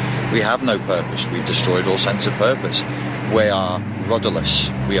communities. We have no purpose. We've destroyed all sense of purpose. We are rudderless.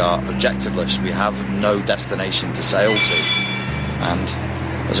 We are objectiveless. We have no destination to sail to. And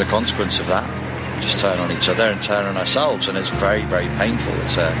as a consequence of that, we just turn on each other and turn on ourselves, and it's very, very painful.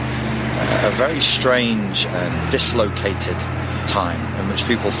 It's a very strange and dislocated time in which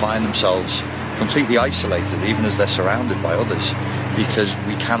people find themselves completely isolated, even as they're surrounded by others, because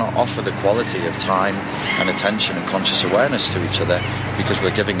we cannot offer the quality of time and attention and conscious awareness to each other, because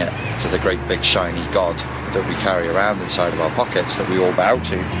we're giving it to the great big shiny God that we carry around inside of our pockets, that we all bow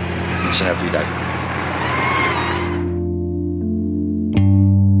to each and every day.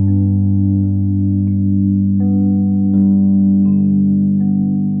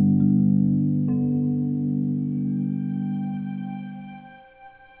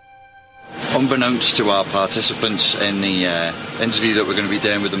 Unbeknownst to our participants in the interview that we're going to be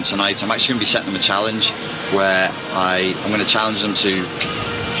doing with them tonight, I'm actually going to be setting them a challenge where I'm going to challenge them to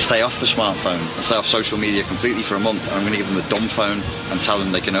stay off the smartphone and stay off social media completely for a month. And I'm going to give them the dumb phone and tell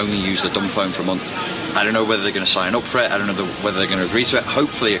them they can only use the dumb phone for a month. I don't know whether they're going to sign up for it. I don't know whether they're going to agree to it.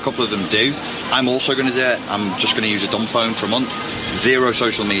 Hopefully a couple of them do. I'm also going to do it. I'm just going to use a dumb phone for a month, zero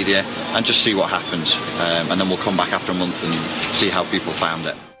social media, and just see what happens. And then we'll come back after a month and see how people found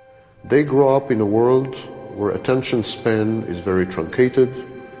it. They grow up in a world where attention span is very truncated.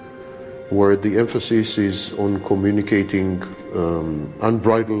 where the emphasis is on communicating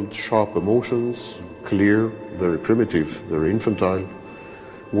unbridled, sharp emotions, clear, very primitive, very infantile,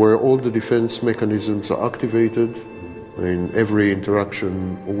 where all the defense mechanisms are activated in every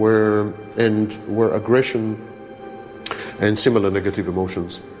interaction, where aggression and similar negative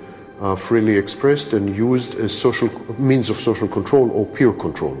emotions are freely expressed and used as means of social control or peer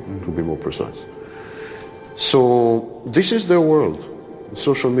control, to be more precise. So this is their world.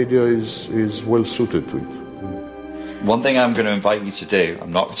 Social media is well suited to it. One thing I'm going to invite you to do,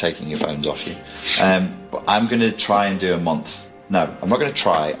 I'm not taking your phones off you, but I'm going to try and do a month. No, I'm not going to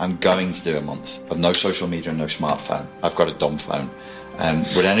try, I'm going to do a month of no social media and no smartphone. I've got a dumb phone.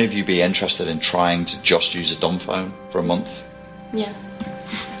 Would any of you be interested in trying to just use a dumb phone for a month? Yeah.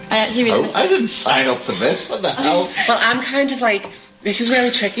 I actually really I didn't sign up for this, what the hell? Well, I'm kind of like, this is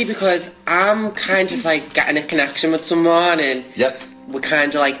really tricky because I'm kind of like getting a connection with someone and we're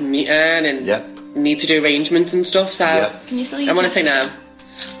kind of like meeting and need to do arrangements and stuff, so Can you still use I want to say no.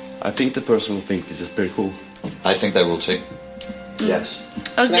 I think the person will think it's just pretty cool. I think they will too. Yes.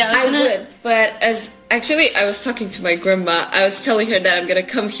 I would, but I was talking to my grandma. I was telling her that I'm gonna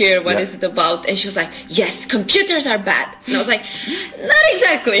come here. What is it about? And she was like, "Yes, computers are bad." And I was like, "Not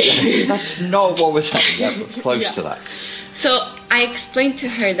exactly." That's not what we're saying. Yeah, but close to that. So I explained to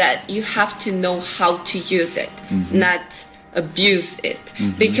her that you have to know how to use it, not abuse it,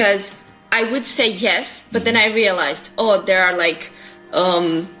 because I would say yes, but then I realized, there are like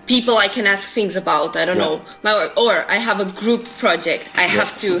people I can ask things about, I don't know, my work, or I have a group project, I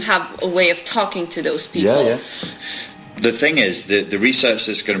have to have a way of talking to those people. The thing is, the research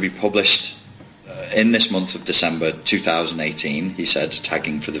that's going to be published in this month of December 2018, he said,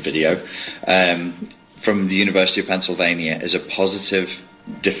 tagging for the video, from the University of Pennsylvania, is a positive,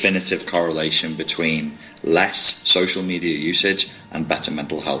 definitive correlation between less social media usage and better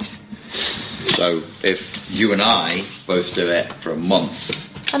mental health. So if you and I both do it for a month,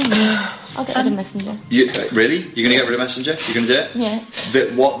 I'll get rid of Messenger. Really? You're going to get rid of Messenger? You're going to do it?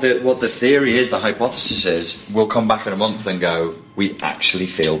 Yeah. What the theory is, the hypothesis is, we'll come back in a month and go, we actually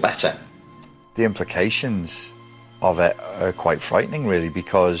feel better. The implications of it are quite frightening, really,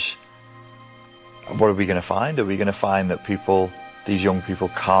 because what are we going to find? Are we going to find that these young people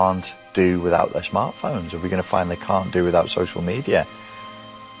can't do without their smartphones? Are we going to find they can't do without social media?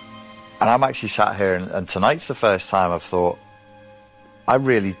 And I'm actually sat here, and tonight's the first time I've thought, I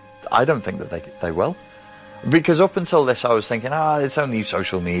don't think that they will. Because up until this, I was thinking, it's only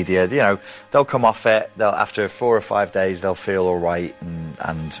social media. You know, they'll come off it. After 4 or 5 days, they'll feel all right,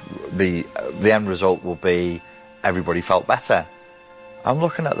 and the end result will be everybody felt better. I'm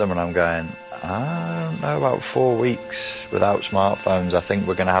looking at them and I'm going, I don't know, about 4 weeks without smartphones, I think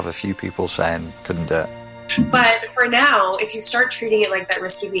we're going to have a few people saying couldn't do it. But for now, if you start treating it like that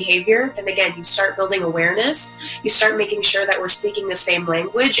risky behavior, then again, you start building awareness. You start making sure that we're speaking the same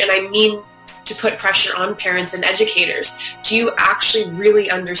language. And I mean to put pressure on parents and educators. Do you actually really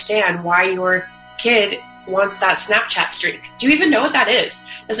understand why your kid wants that Snapchat streak? Do you even know what that is?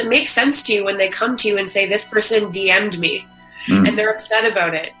 Does it make sense to you when they come to you and say, this person DM'd me and they're upset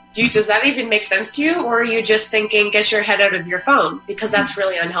about it? Does that even make sense to you? Or are you just thinking, get your head out of your phone? Because that's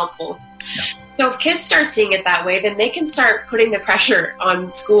really unhelpful. So if kids start seeing it that way, then they can start putting the pressure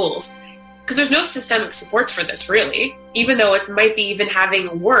on schools. Because there's no systemic supports for this, really, even though it might be even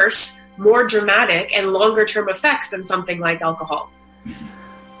having worse, more dramatic, and longer-term effects than something like alcohol.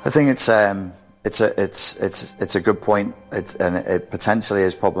 I think it's a good point, and it potentially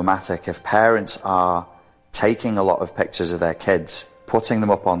is problematic if parents are taking a lot of pictures of their kids, putting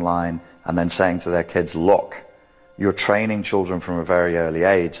them up online, and then saying to their kids, look, you're training children from a very early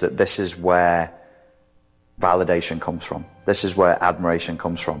age that this is where validation comes from. This is where admiration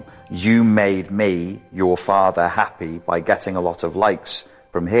comes from. You made me, your father, happy by getting a lot of likes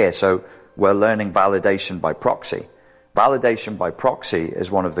from here. So we're learning validation by proxy. Validation by proxy is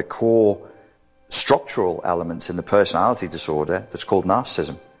one of the core structural elements in the personality disorder that's called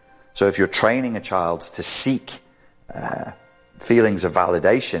narcissism. So if you're training a child to seek feelings of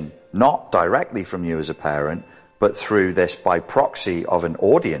validation, not directly from you as a parent, but through this by proxy of an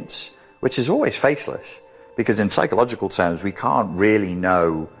audience, which is always faceless. Because in psychological terms, we can't really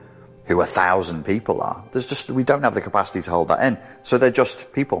know who 1,000 people are. We don't have the capacity to hold that in. So they're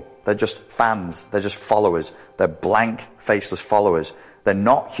just people. They're just fans. They're just followers. They're blank, faceless followers. They're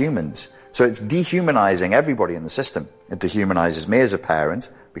not humans. So it's dehumanizing everybody in the system. It dehumanizes me as a parent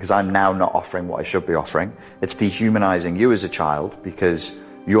because I'm now not offering what I should be offering. It's dehumanizing you as a child because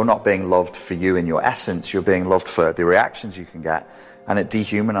you're not being loved for you in your essence. You're being loved for the reactions you can get. And it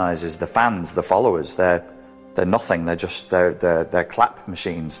dehumanizes the fans, the followers. They're They're nothing. They're clap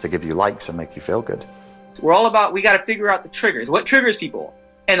machines to give you likes and make you feel good. We're all about, we got to figure out the triggers. What triggers people?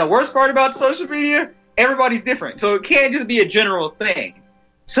 And the worst part about social media, everybody's different. So it can't just be a general thing.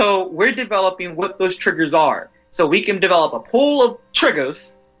 So we're developing what those triggers are. So we can develop a pool of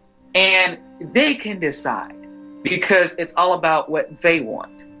triggers and they can decide, because it's all about what they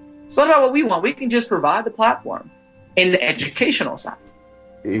want. It's not about what we want. We can just provide the platform in the educational side.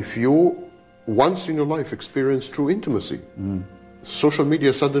 If you once in your life experience true intimacy, social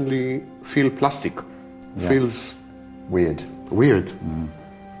media suddenly feel plastic, feels weird,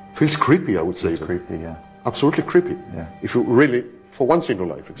 feels creepy, I would say. It's creepy, yeah. Absolutely creepy. Yeah. If you really, for once in your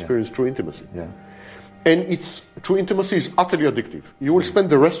life, experience true intimacy. Yeah. And true intimacy is utterly addictive. You will spend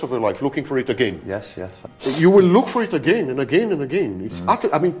the rest of your life looking for it again. Yes. You will look for it again and again and again. It's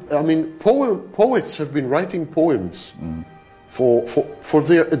I mean, poets have been writing poems for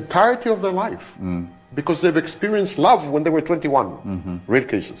the entirety of their life because they've experienced love when they were 21. Real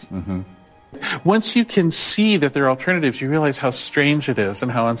cases. Once you can see that there are alternatives, you realize how strange it is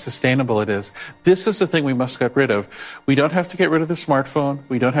and how unsustainable it is. This is the thing we must get rid of. We don't have to get rid of the smartphone.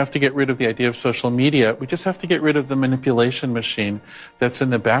 We don't have to get rid of the idea of social media. We just have to get rid of the manipulation machine that's in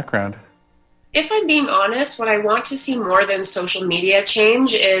the background. If I'm being honest, what I want to see more than social media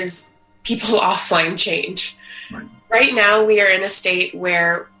change is people offline change. Right now, we are in a state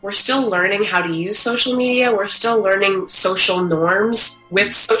where we're still learning how to use social media. We're still learning social norms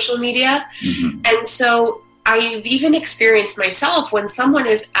with social media. And so I've even experienced myself when someone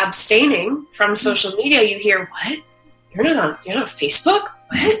is abstaining from social media, you hear, what? You're not on Facebook?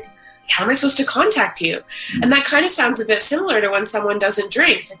 What? How am I supposed to contact you? And that kind of sounds a bit similar to when someone doesn't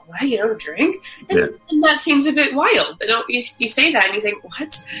drink. It's like, what? You don't drink? And that seems a bit wild. You say that and you think,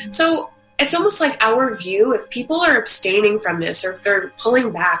 what? So it's almost like our view, if people are abstaining from this, or if they're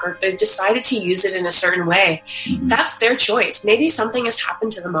pulling back, or if they've decided to use it in a certain way, that's their choice. Maybe something has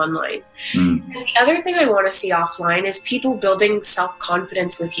happened to them online. And the other thing I want to see offline is people building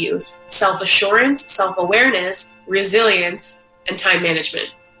self-confidence with youth, self-assurance, self-awareness, resilience, and time management.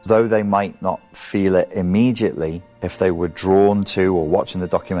 Though they might not feel it immediately, if they were drawn to, or watching the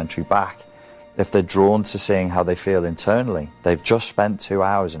documentary back, if they're drawn to seeing how they feel internally, they've just spent 2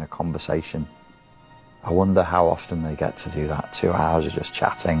 hours in a conversation. I wonder how often they get to do that. 2 hours of just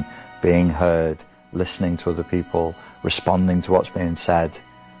chatting, being heard, listening to other people, responding to what's being said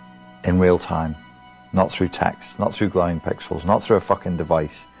in real time. Not through text, not through glowing pixels, not through a fucking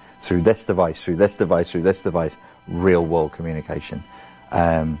device. Through this device, through this device, through this device. Real world communication.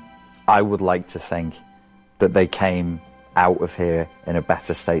 I would like to think that they came out of here in a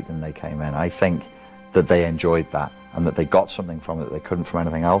better state than they came in. I think that they enjoyed that and that they got something from it that they couldn't from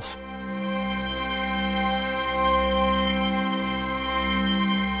anything else.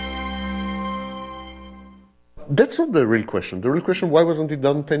 That's not the real question. The real question, why wasn't it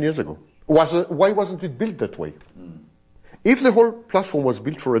done 10 years ago? Why wasn't it built that way? If the whole platform was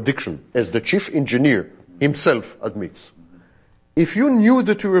built for addiction, as the chief engineer himself admits, if you knew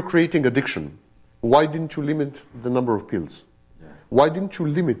that you were creating addiction, why didn't you limit the number of pills? Why didn't you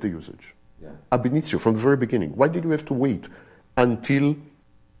limit the usage? Ab initio, from the very beginning. Why did you have to wait until,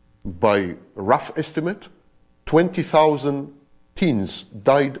 by rough estimate, 20,000 teens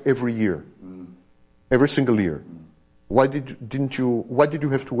died every year, every single year? Why did you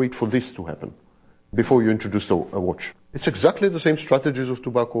have to wait for this to happen before you introduced a watch? It's exactly the same strategies of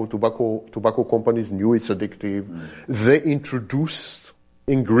tobacco. Tobacco companies knew it's addictive. They introduced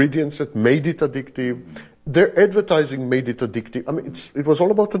ingredients that made it addictive. Their advertising made it addictive. I mean, it was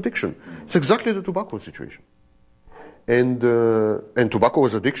all about addiction. It's exactly the tobacco situation. And tobacco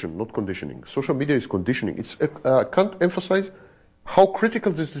was addiction, not conditioning. Social media is conditioning. I can't emphasize how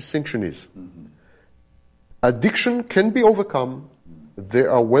critical this distinction is. Addiction can be overcome.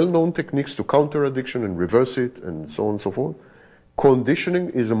 There are well-known techniques to counter addiction and reverse it, and so on and so forth.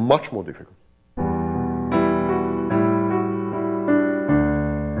 Conditioning is much more difficult.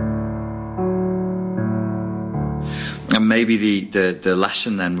 And maybe the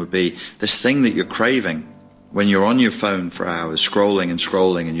lesson then would be this thing that you're craving when you're on your phone for hours, scrolling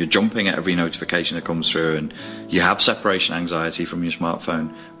and you're jumping at every notification that comes through, and you have separation anxiety from your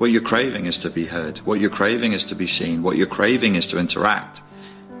smartphone. What you're craving is to be heard. What you're craving is to be seen. What you're craving is to interact.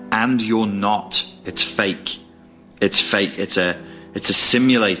 And you're not. It's fake. It's fake. It's a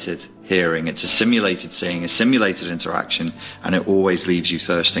simulated hearing. It's a simulated seeing, a simulated interaction, and it always leaves you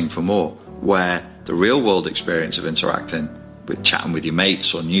thirsting for more. Where the real world experience of interacting, with chatting with your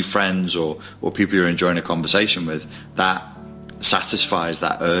mates or new friends or people you're enjoying a conversation with, that satisfies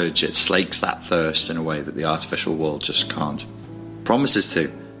that urge. It slakes that thirst in a way that the artificial world just can't. Promises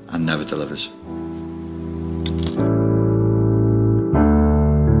to and never delivers.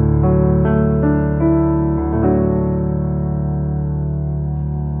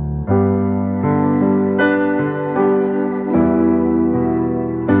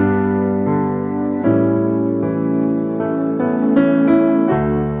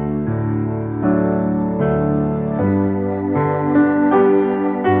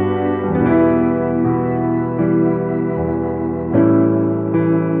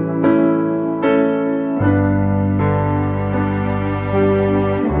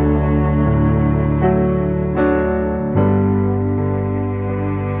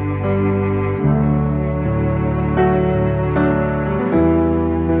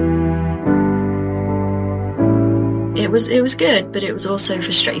 was good, but it was also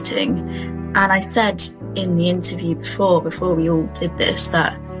frustrating. And I said in the interview before we all did this,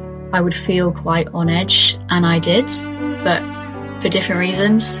 that I would feel quite on edge, and I did, but for different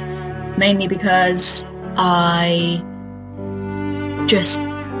reasons. Mainly because I just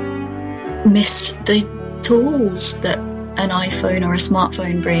missed the tools that an iPhone or a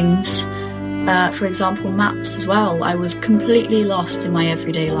smartphone brings. For example, maps as well. I was completely lost in my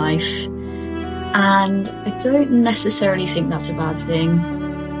everyday life, and I don't necessarily think that's a bad thing.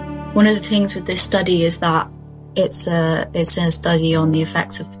 One of the things with this study is that it's a study on the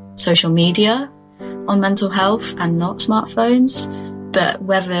effects of social media on mental health and not smartphones, but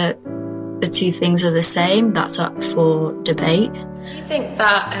whether the two things are the same, that's up for debate. Do you think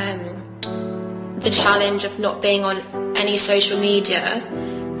that the challenge of not being on any social media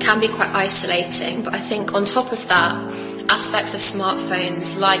can be quite isolating? But I think on top of that, aspects of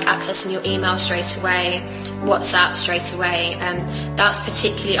smartphones like accessing your email straight away, WhatsApp straight away, that's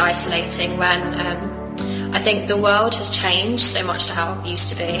particularly isolating when I think the world has changed so much to how it used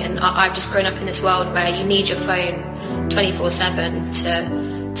to be, and I've just grown up in this world where you need your phone 24/7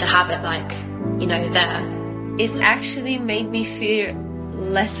 to have it, like, you know, there. It actually made me feel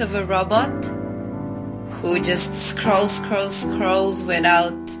less of a robot who just scrolls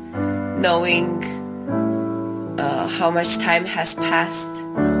without knowing how much time has passed.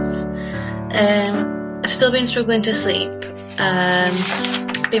 I've still been struggling to sleep.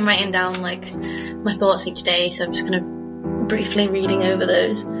 Been writing down like my thoughts each day, so I'm just kind of briefly reading over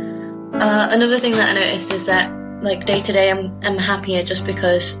those. Another thing that I noticed is that, like, day to day I'm happier just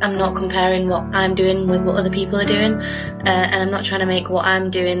because I'm not comparing what I'm doing with what other people are doing, and I'm not trying to make what I'm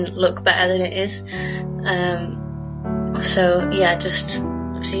doing look better than it is. So yeah, just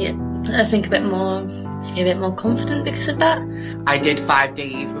I think a bit more confident because of that. I did 5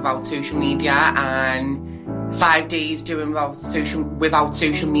 days without social media, and 5 days doing without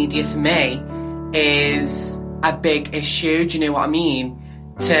social media for me is a big issue. Do you know what I mean?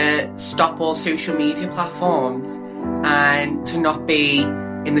 To stop all social media platforms and to not be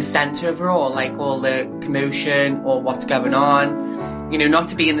in the centre of it all, like all the commotion or what's going on. You know, not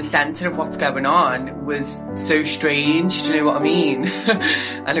to be in the centre of what's going on was so strange, do you know what I mean?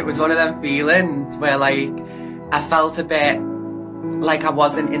 And it was one of them feelings where, like, I felt a bit like I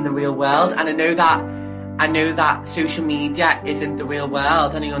wasn't in the real world. And I know that social media isn't the real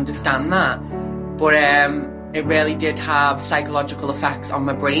world, and I understand that. But it really did have psychological effects on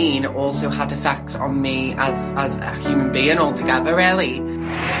my brain. It also had effects on me as a human being altogether, really.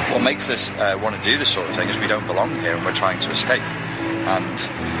 What makes us want to do this sort of thing is we don't belong here and we're trying to escape. And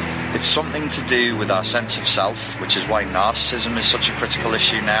it's something to do with our sense of self, which is why narcissism is such a critical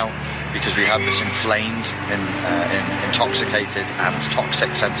issue now, because we have this inflamed, intoxicated and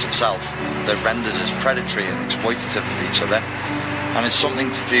toxic sense of self that renders us predatory and exploitative of each other. And it's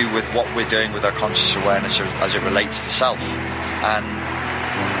something to do with what we're doing with our conscious awareness as it relates to self. And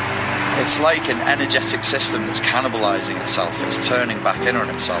it's like an energetic system that's cannibalizing itself. It's turning back in on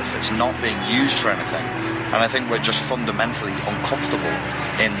itself. It's not being used for anything. And I think we're just fundamentally uncomfortable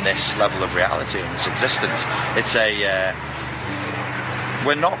in this level of reality, in this existence.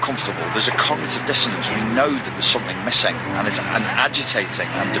 We're not comfortable. There's a cognitive dissonance. We know that there's something missing, and it's an agitating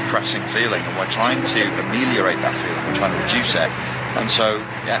and depressing feeling, and we're trying to ameliorate that feeling. We're trying to reduce it. And so,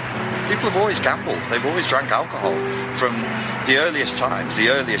 yeah, people have always gambled. They've always drank alcohol. From the earliest times, the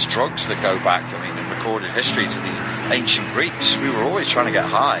earliest drugs that go back, I mean, in recorded history to the ancient Greeks, we were always trying to get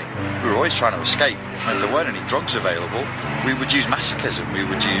high. We were always trying to escape. And if there weren't any drugs available, we would use masochism. There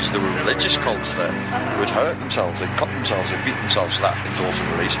were religious cults that would hurt themselves, they'd cut themselves, they'd beat themselves for that endorphin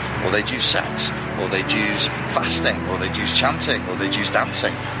release, or they'd use sex, or they'd use fasting, or they'd use chanting, or they'd use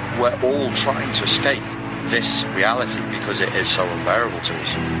dancing. We're all trying to escape this reality because it is so unbearable to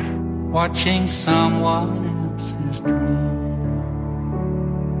us. Watching someone else's dream.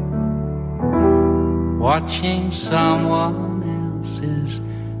 Watching someone else's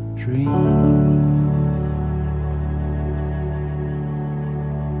dream.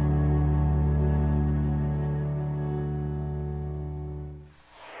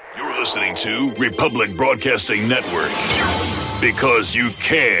 You're listening to Republic Broadcasting Network. Because you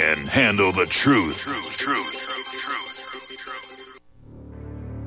can handle the truth.